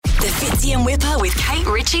Fitzy and Wippa with Kate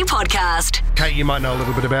Ritchie podcast. Kate, you might know a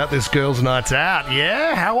little bit about this girls' nights out.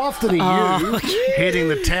 Yeah? How often are you hitting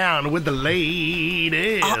the town with the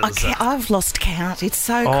ladies? I've lost count. It's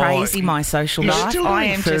so crazy, my social You're life. still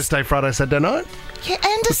doing Thursday, Friday, Saturday night? Yeah,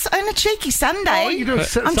 and a cheeky Sunday. Oh, you do I'm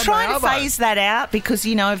Sunday trying to arvo. phase that out because,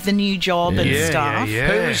 of the new job and stuff.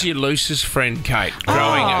 Who was your loosest friend, Kate,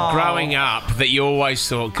 growing up that you always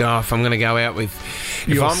thought, gosh, I'm going to go out with... If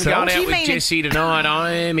I'm Yourself? going out with Jessie tonight,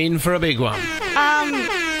 I am in for a big one.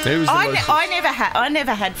 Who was the loosest? I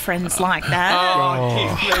never had friends like that.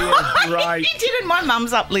 Oh, right. You didn't. My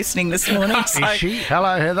mum's up listening this morning. So. Is she?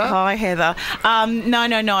 Hello, Heather. Hi, Heather. No,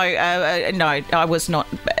 I was not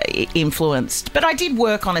influenced. But I did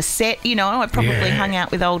work on a set, I probably hung out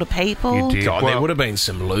with older people. You did. God, Well- there would have been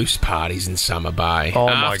some loose parties in Summer Bay. Oh,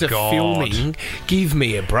 my After God. filming, give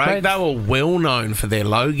me a break. They were well known for their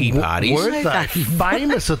Logie parties. Weren't they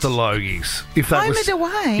famous at the Logies? If they Moment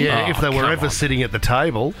away. Yeah, Oh, if they were come ever on. sitting at the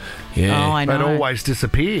table, Yeah. Oh, I know. they'd always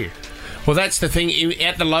disappear. Well, that's the thing.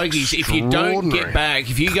 At the Logies, if you don't get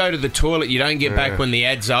back, if you go to the toilet, you don't get back when the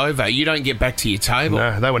ad's over, you don't get back to your table.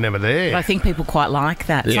 No, they were never there. I think people quite like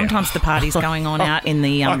that. Yeah. Sometimes the party's going on out in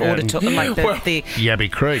the auditorium, like the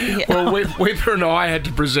Yabby Creek. Well, Wippa and I had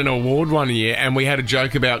to present an award one year, and we had a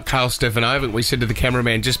joke about Carl Stefanovic. We said to the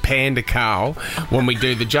cameraman, just pan to Carl when we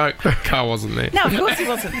do the joke. Carl wasn't there. No, of course he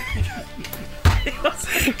wasn't.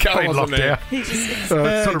 Carl Been wasn't locked there. out.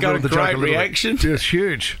 Sort of got ruined a the joke great a little bit. reaction. Just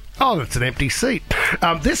huge. Oh, that's an empty seat.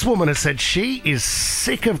 This woman has said she is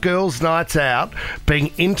sick of girls' nights out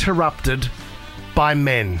being interrupted by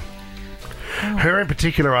men. Her in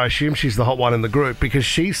particular, I assume she's the hot one in the group, because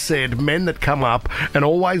she said men that come up and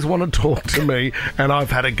always want to talk to me, and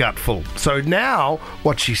I've had a gutful. So now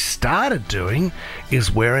what she started doing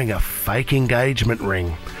is wearing a fake engagement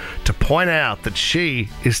ring to point out that she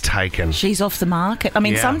is taken. She's off the market. I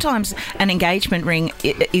mean, Yeah. sometimes an engagement ring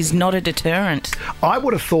is not a deterrent. I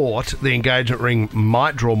would have thought the engagement ring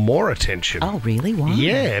might draw more attention. Oh, really? Why?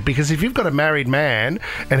 Yeah, because if you've got a married man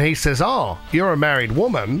and he says, oh, you're a married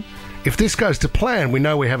woman, if this goes to plan, we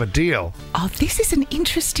know we have a deal. Oh, this is an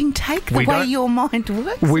interesting take, the We way don't- your mind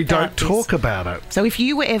works. We about don't this. talk about it. So if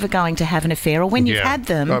you were ever going to have an affair, or when you've Yeah. had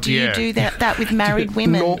them, do you Yeah. do that with married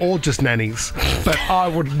women? Or just nannies. But I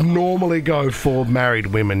would normally go for married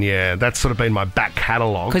women, yeah. That's sort of been my back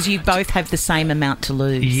catalogue. Because you both have the same amount to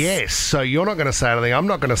lose. Yes, so you're not going to say anything, I'm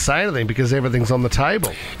not going to say anything because everything's on the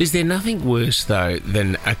table. Is there nothing worse, though,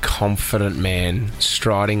 than a confident man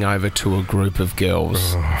striding over to a group of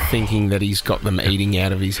girls thinking that he's got them eating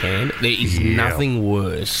out of his hand? There is nothing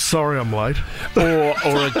worse. Sorry I'm late. Or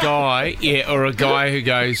a guy, or a guy who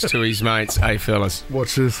goes to his mates, hey, fellas,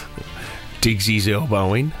 Watch this. digs his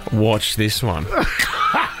elbow in, watch this one.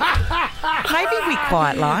 Maybe we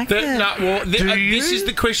quite like it. This is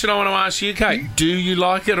the question I want to ask you, Kate. Do you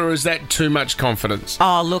like it, or is that too much confidence?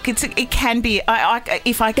 Oh, look, it can be.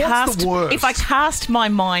 If I cast my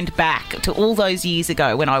mind back to all those years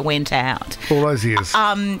ago when I went out, All those years.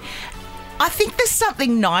 I think there's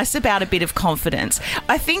something nice about a bit of confidence.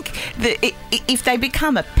 I think that if they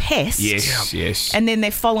become a pest, Yes. and then they're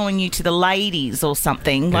following you to the ladies or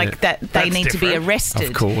something like that, they That's need to be different. arrested.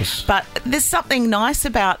 Of course. But there's something nice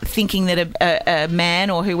about thinking that a man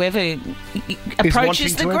or whoever approaches wanting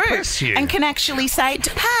the to group impress you. and can actually say,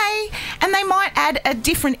 "Hey," and they might add a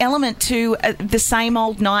different element to the same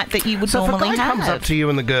old night that you would so if a normally guy have. comes up to you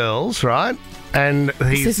and the girls, right, and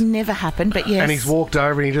This has never happened, but yes. and he's walked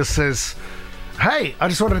over and he just says, hey, I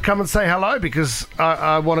just wanted to come and say hello because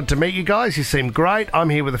I wanted to meet you guys. You seem great. I'm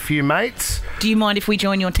here with a few mates. Do you mind if we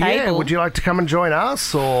join your table? Yeah, would you like to come and join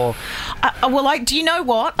us? Or do you know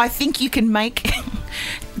what? I think you can make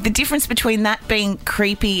the difference between that being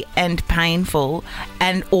creepy and painful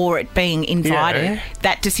or it being invited. Yeah.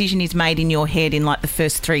 That decision is made in your head in like the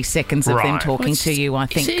first 3 seconds of them Right. talking to you, I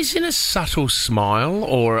think. Isn't a subtle smile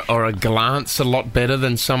or a glance a lot better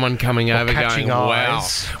than someone coming over catching going, wow,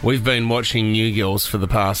 eyes. we've been watching New Girls for the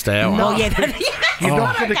past hour. Well, yeah, you're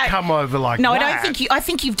not going to okay. come over like No, that. I don't think you. I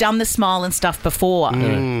think you've done the smile and stuff before,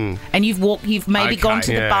 and you've maybe Okay, gone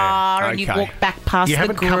to the yeah, bar and you've okay. walked back past You the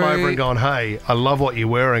haven't group. come over and gone, hey, I love what you're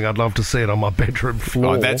wearing. I'd love to see it on my bedroom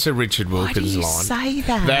floor. Oh, that's a Richard Why do Wilkins you line. say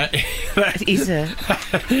that? That Is it?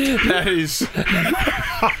 that is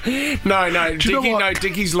no. you know what?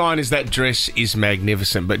 Dickie's line is that dress is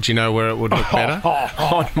magnificent, but do you know where it would look better?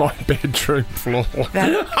 On my bedroom floor.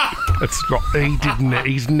 It's not. He didn't.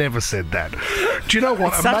 He's never said that. Do you know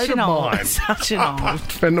what? Such an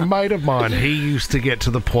old. And a mate of mine, he used to get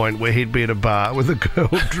to the point where he'd be at a bar with a girl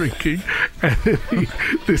drinking, and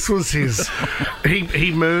this was his.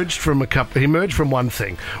 He emerged from one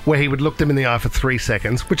thing where he would look them in the eye for 3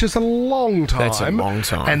 seconds, which is a long time. That's a long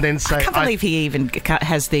time. And then say, I can't believe he even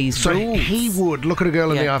has these So rules. he would look at a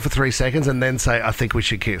girl in the Yeah. eye for 3 seconds and then say, I think we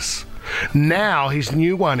should kiss. Now his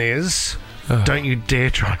new one is, don't you dare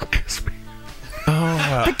try and kiss me.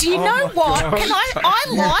 But do you know what? I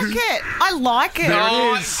like it. I like it.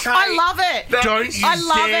 There it is. I love it. Don't you I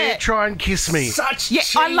love dare it. try and kiss me. Yeah,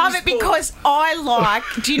 I love it because I like.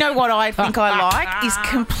 Do you know what I think I like? Is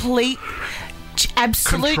complete,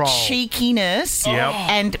 absolute Control. cheekiness Yep.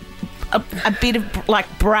 and a bit of like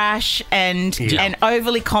brash and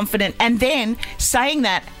overly confident, and then saying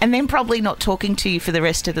that, and then probably not talking to you for the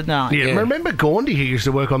rest of the night. Yeah, remember Gaundy, who used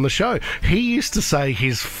to work on the show? He used to say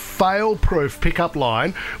his fail-proof pickup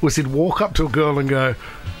line was he'd walk up to a girl and go,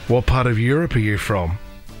 what part of Europe are you from?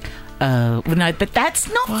 Well, no, but that's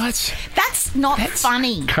not. What? That's not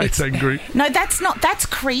funny. Kate's angry. No, that's not. That's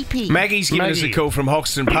creepy. Maggie's giving us a Maggie. call from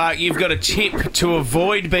Hoxton Park. You've got a tip to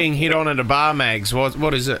avoid being hit on at a bar, Mags.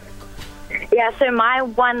 What is it? Yeah, so my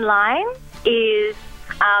one line is,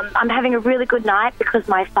 I'm having a really good night because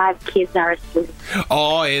my 5 kids are asleep.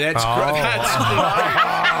 Oh, yeah, that's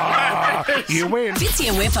great. You win. Fitzy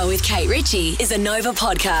and Wippa with Kate Ritchie is a Nova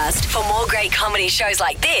podcast. For more great comedy shows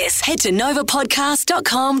like this, head to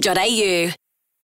novapodcast.com.au.